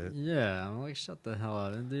shit. Yeah, I'm like, shut the hell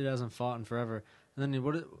up. That dude hasn't fought in forever. And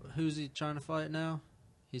then who's he trying to fight now?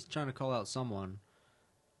 He's trying to call out someone.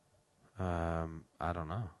 I don't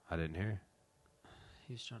know. I didn't hear.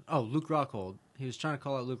 Luke Rockhold. He was trying to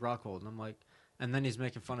call out Luke Rockhold, and I'm like, and then he's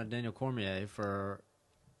making fun of Daniel Cormier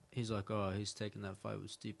he's like, oh, he's taking that fight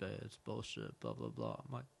with Stipe. It's bullshit, blah, blah, blah.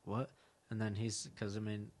 I'm like, what? And then because, I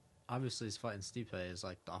mean, obviously he's fighting Stipe is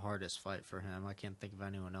like the hardest fight for him. I can't think of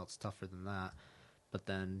anyone else tougher than that. but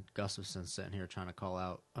then Gustafson's sitting here trying to call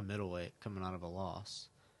out a middleweight coming out of a loss.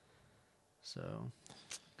 So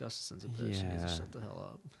Gustafson's a bitch. He needs to shut the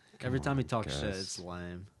hell up. Every time he talks shit, it's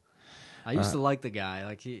lame. I used to like the guy.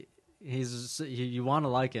 Like you want to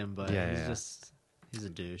like him, but he's a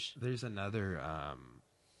douche. There's another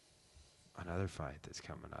fight that's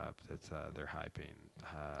coming up that they're hyping.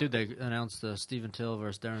 Dude, they announced Stephen Till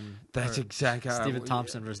versus Darren. That's exactly Stephen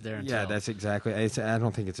Thompson versus Darren. Yeah, Till. that's exactly. I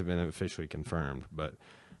don't think it's been officially confirmed, but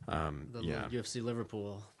UFC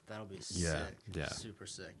Liverpool, that'll be sick. Yeah, super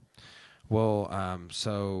sick. Well,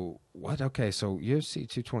 so what? Okay, so UFC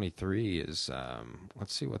 223 is.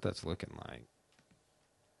 Let's see what that's looking like.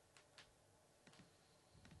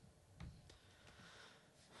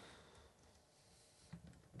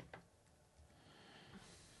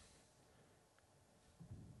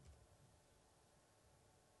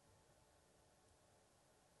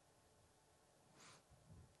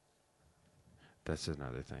 That's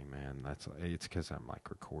another thing, man. It's because I'm like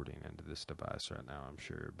recording into this device right now, I'm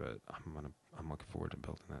sure, but I'm looking forward to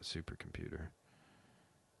building that supercomputer.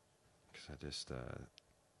 Because I just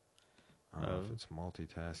I don't know if it's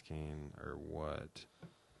multitasking or what,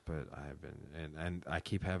 but I have been and I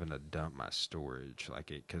keep having to dump my storage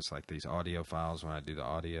because these audio files when I do the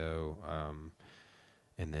audio,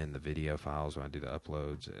 and then the video files when I do the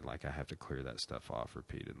uploads, I have to clear that stuff off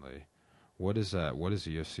repeatedly. What is the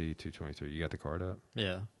UFC 223? You got the card up?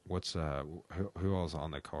 Yeah. What's who all's on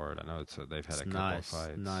the card? I know they've had a couple of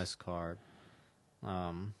fights. Nice card.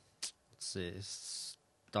 Let's see.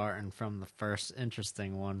 Starting from the first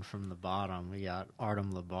interesting one from the bottom, we got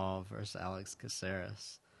Artem Lobov versus Alex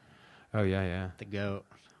Caceres. Oh yeah. The GOAT,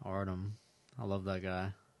 Artem. I love that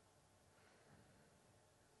guy.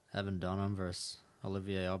 Evan Dunham versus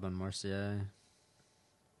Olivier Aubin-Mercier.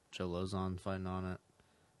 Joe Lozon fighting on it.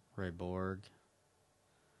 Ray Borg,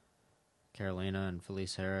 Carolina and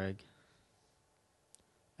Felice Herrig,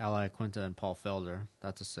 Ally Quinta and Paul Felder.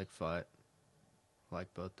 That's a sick fight.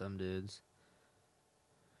 Like both them dudes.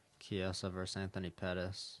 Chiesa versus Anthony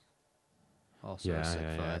Pettis. Also a sick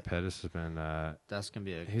fight. Yeah. Pettis has been. That's gonna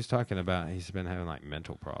be He's talking about he's been having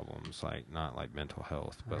mental problems, not mental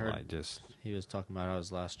health, but just. He was talking about how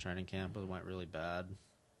his last training camp went really bad.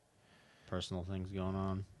 Personal things going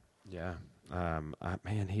on. Yeah.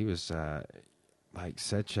 He was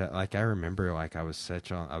such a I remember I was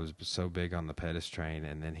so big on the Pettis train,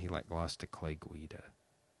 and then he lost to Clay Guida,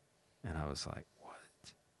 and I was like, what?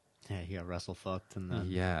 Yeah, he got wrestle fucked, and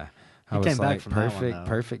then I was came back from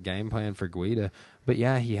perfect game plan for Guida, but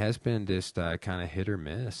he has been just kind of hit or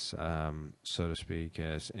miss, so to speak,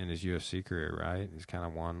 as in his UFC career, right? He's kind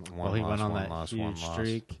of one well, he loss, went on one that loss, huge one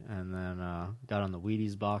streak, and then got on the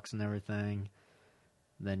Wheaties box and everything.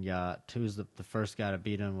 Then who's the first guy to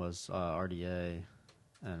beat him was RDA,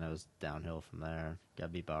 and it was downhill from there.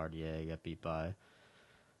 Got beat by RDA, got beat by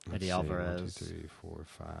Eddie Alvarez. 1, 2, 3, 4,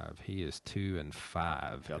 5. He is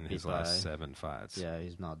 2-5 in his last 7 fights. Yeah,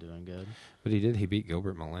 he's not doing good. But he beat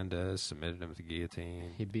Gilbert Melendez, submitted him with the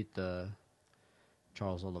guillotine. He beat the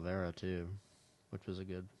Charles Oliveira too, which was a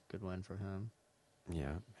good win for him.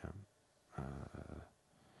 Yeah.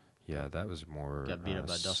 Yeah, that was more. Got beat up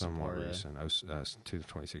by Dustin Poirier. Recent.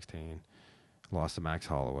 2016. Lost to Max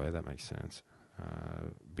Holloway. That makes sense.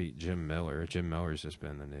 Beat Jim Miller. Jim Miller's just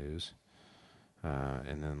been in the news.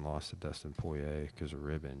 And then lost to Dustin Poirier because of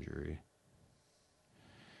rib injury.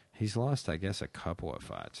 He's lost, I guess, a couple of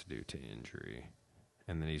fights due to injury.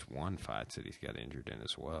 And then he's won fights that he's got injured in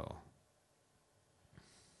as well.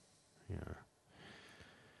 Yeah.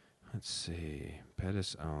 Let's see.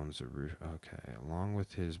 Pettis owns along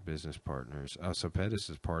with his business partners. Oh, so Pettis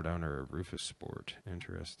is part owner of Rufus Sport.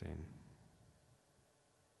 Interesting.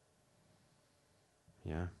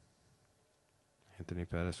 Yeah. Anthony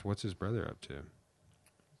Pettis. What's his brother up to?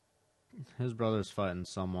 His brother's fighting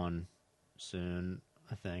someone soon,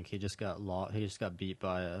 I think. He just got beat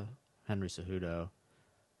by Henry Cejudo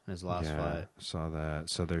in his last fight. Saw that.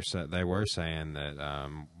 So they were saying that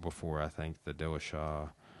before, I think, the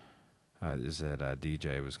Dillashaw is that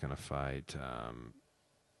DJ was going to fight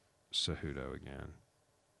Cejudo again.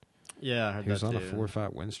 Yeah, I heard that. He was on a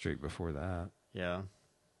 4-fight win streak before that. Yeah.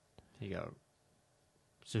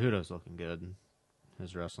 Cejudo's looking good.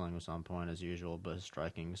 His wrestling was on point as usual, but his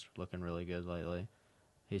striking's looking really good lately.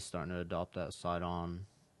 He's starting to adopt that side-on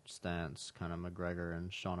stance, kind of McGregor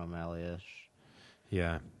and Sean O'Malley-ish.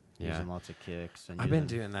 Yeah. Using lots of kicks. And I've been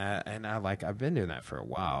doing that, and I've been doing that for a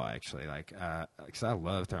while, actually. Because I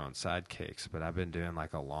love throwing side kicks, but I've been doing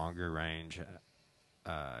a longer range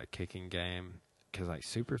kicking game. Because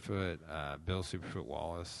Superfoot, Bill Superfoot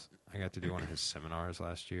Wallace, I got to do one of his seminars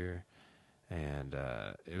last year, And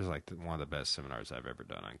it was like one of the best seminars I've ever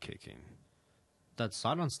done on kicking. That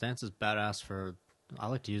side-on stance is badass for... I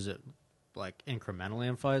like to use it like incrementally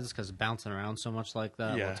in fights because bouncing around so much like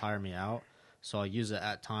that will tire me out. So I'll use it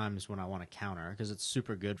at times when I want to counter because it's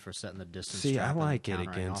super good for setting the distance. See, I like it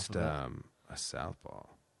against a southpaw.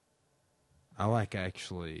 I like I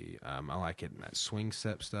like it in that swing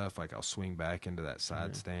step stuff. Like I'll swing back into that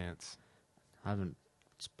side stance. I haven't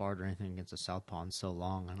sparred or anything against a southpaw in so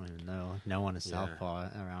long. I don't even know. No one is southpaw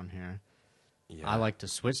around here. Yeah. I like to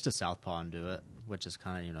switch to southpaw and do it, which is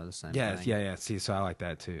kind of, the same thing. Yeah. See, so I like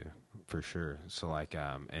that too, for sure. So like,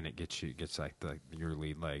 and it gets like your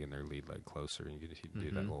lead leg and their lead leg closer, and you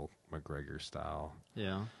do that little McGregor style.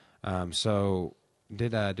 Yeah. So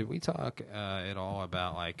did we talk at all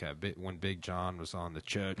about like when Big John was on the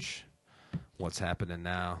church? What's happening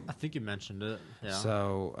now? I think you mentioned it. Yeah.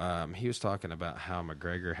 So he was talking about how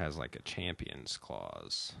McGregor has like a champions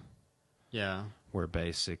clause. Yeah. Where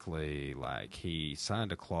basically, like, he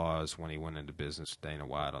signed a clause when he went into business with Dana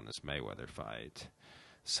White on this Mayweather fight,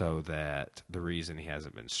 so that the reason he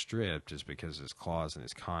hasn't been stripped is because his clause in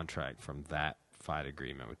his contract from that fight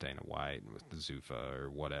agreement with Dana White and with the Zuffa or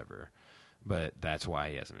whatever. But that's why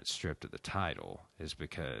he hasn't been stripped of the title, is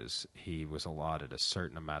because he was allotted a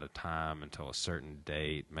certain amount of time until a certain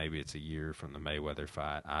date. Maybe it's a year from the Mayweather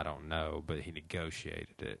fight. I don't know, but he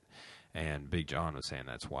negotiated it. And Big John was saying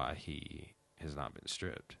that's why he has not been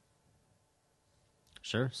stripped.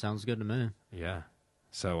 Sure, sounds good to me. Yeah.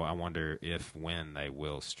 So I wonder when they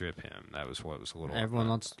will strip him. That was what was a little... Everyone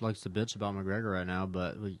likes to bitch about McGregor right now,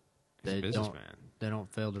 but they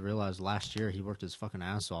don't fail to realize last year he worked his fucking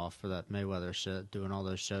ass off for that Mayweather shit, doing all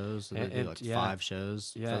those shows. They did like 5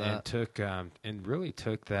 shows. Yeah, for that. And really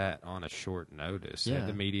took that on a short notice. Yeah. Had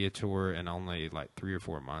the media tour in only like 3 or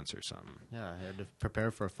 4 months or something. Yeah, he had to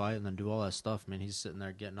prepare for a fight and then do all that stuff. I mean, he's sitting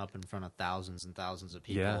there getting up in front of thousands and thousands of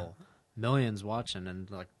people, millions watching,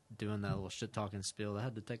 and like doing that little shit talking spiel. That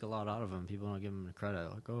had to take a lot out of him. People don't give him the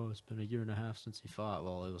credit. Like, oh, it's been a year and a half since he fought.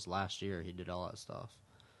 Well, it was last year he did all that stuff.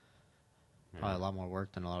 Probably a lot more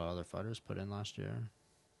work than a lot of other fighters put in last year.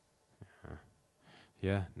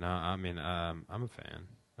 Yeah. No, I mean, I'm a fan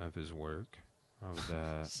of his work. I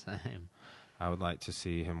would, Same. I would like to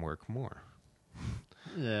see him work more.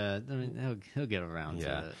 Yeah, I mean, he'll get around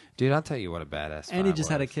to it. Dude, I'll tell you what a badass And he just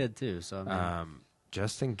had a kid, too. So I mean.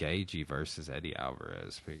 Justin Gaethje versus Eddie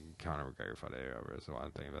Alvarez. Conor McGregor fought Eddie Alvarez, so I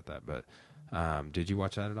didn't think about that. But did you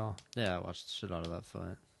watch that at all? Yeah, I watched the shit out of that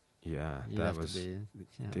fight. Yeah, that was,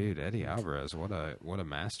 dude. Eddie Alvarez, what a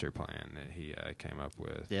master plan that he came up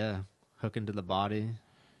with. Yeah, hooking to the body.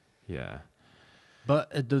 Yeah,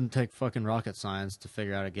 but it didn't take fucking rocket science to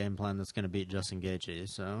figure out a game plan that's going to beat Justin Gaethje.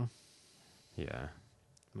 So, yeah,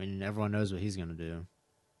 I mean, everyone knows what he's going to do.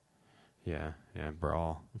 Yeah,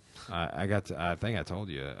 brawl. I think I told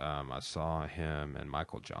you. I saw him and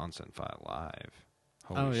Michael Johnson fight live.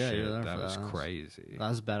 Holy shit, that was crazy. That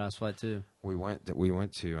was a badass fight too. We went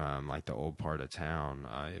to like the old part of town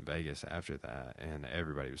in Vegas after that, and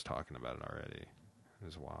everybody was talking about it already. It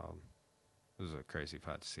was wild. It was a crazy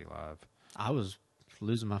fight to see live. I was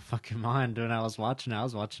losing my fucking mind when I was watching it. I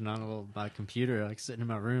was watching on my computer, like sitting in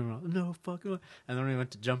my room. Like, no fucking. And then when he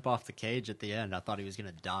went to jump off the cage at the end, I thought he was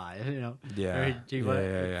gonna die. Yeah. He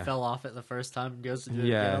fell off it the first time and goes to do it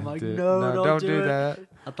again. I'm like, no, don't do that.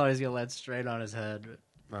 I thought he was gonna land straight on his head.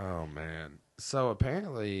 Oh man. So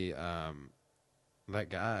apparently, that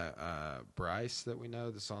guy Bryce that we know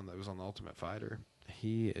that was on the Ultimate Fighter,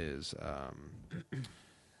 he is.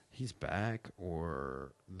 He's back,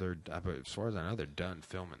 or as far as I know, they're done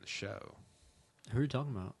filming the show. Who are you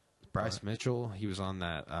talking about? Bryce Mitchell. He was on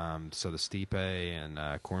that. So the Stipe and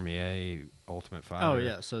Cormier Ultimate Fighter. Oh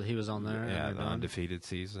yeah, so he was on there. Yeah, the undefeated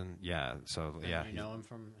season. Yeah, so yeah. You know him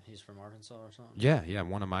from? He's from Arkansas or something. Yeah.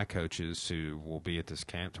 One of my coaches who will be at this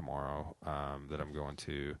camp tomorrow that I'm going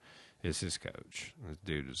to is his coach. This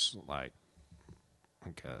dude is like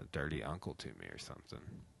a dirty uncle to me or something.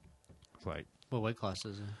 It's like. What weight class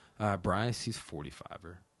is he? Bryce, he's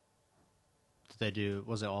 45er. Did they do?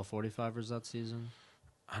 Was it all 45ers that season?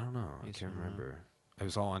 I don't know. I can't remember. It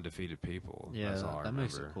was all undefeated people. Yeah, that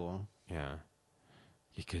makes it cool. Yeah,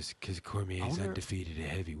 because Cormier is undefeated at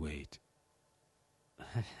heavyweight.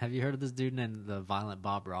 Have you heard of this dude named the Violent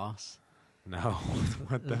Bob Ross? No,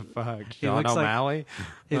 what the fuck? Sean O'Malley?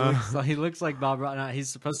 He looks like Bob Ross. No, he's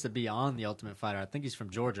supposed to be on The Ultimate Fighter. I think he's from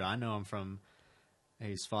Georgia. I know him from.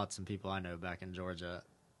 He's fought some people I know back in Georgia.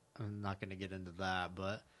 I'm not going to get into that,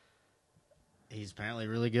 but he's apparently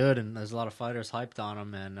really good, and there's a lot of fighters hyped on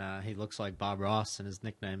him, and he looks like Bob Ross, and his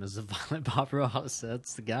nickname is the Violent Bob Ross.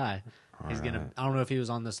 That's the guy. He's gonna. I don't know if he was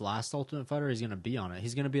on this last Ultimate Fighter. He's gonna be on it.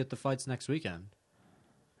 He's gonna be at the fights next weekend.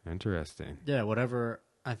 Interesting. Yeah, whatever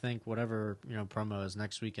promo is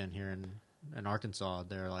next weekend here in Arkansas.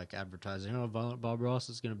 They're like advertising. Violent Bob Ross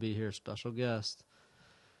is gonna be here, special guest.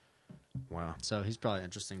 Wow. So he's probably an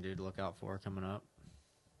interesting dude to look out for coming up.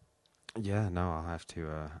 Yeah, no, I'll have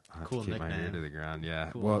to Cool keep my ear nickname. to the ground. Yeah.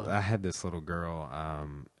 Cool well, look. I had this little girl,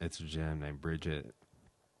 it's a gym named Bridget,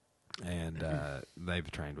 and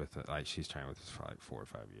they've trained with it. Like, she's trained with us for like 4 or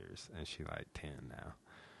 5 years, and she's like 10 now.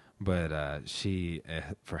 But she,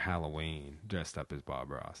 for Halloween, dressed up as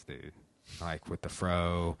Bob Ross, dude. Like, with the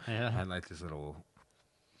fro. Yeah. Had like this little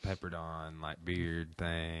peppered on like beard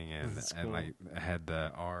thing, and That's and cool. like had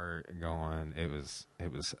the art going. It was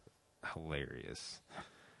hilarious.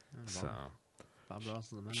 So, Bob Ross is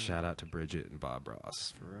the man. shout out to Bridget and Bob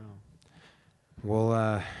Ross. For real.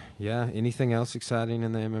 Well, yeah. Anything else exciting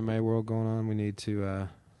in the MMA world going on? We need to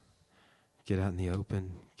get out in the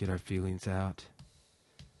open, get our feelings out.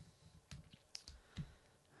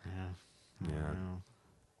 Yeah. Yeah.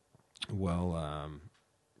 Well,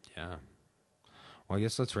 yeah. Well, I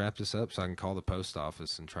guess let's wrap this up so I can call the post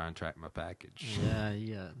office and try and track my package. Yeah,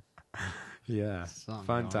 yeah. Yeah. Something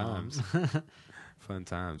Fun going on. times. Fun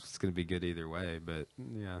times. It's going to be good either way, but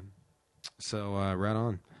yeah. So, right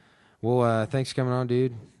on. Well, thanks for coming on,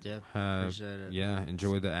 dude. Yeah, appreciate it. Yeah,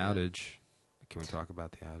 enjoy the outage. Can we talk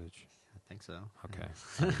about the outage? I think so. Okay.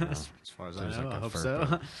 As far as I There's know, like I a hope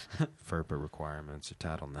FERPA. so. FERPA requirements or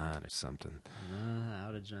Title IX or something.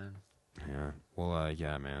 Outage, man. Yeah. Well,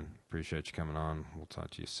 yeah, man. Appreciate you coming on. We'll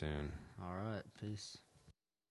talk to you soon. All right, peace.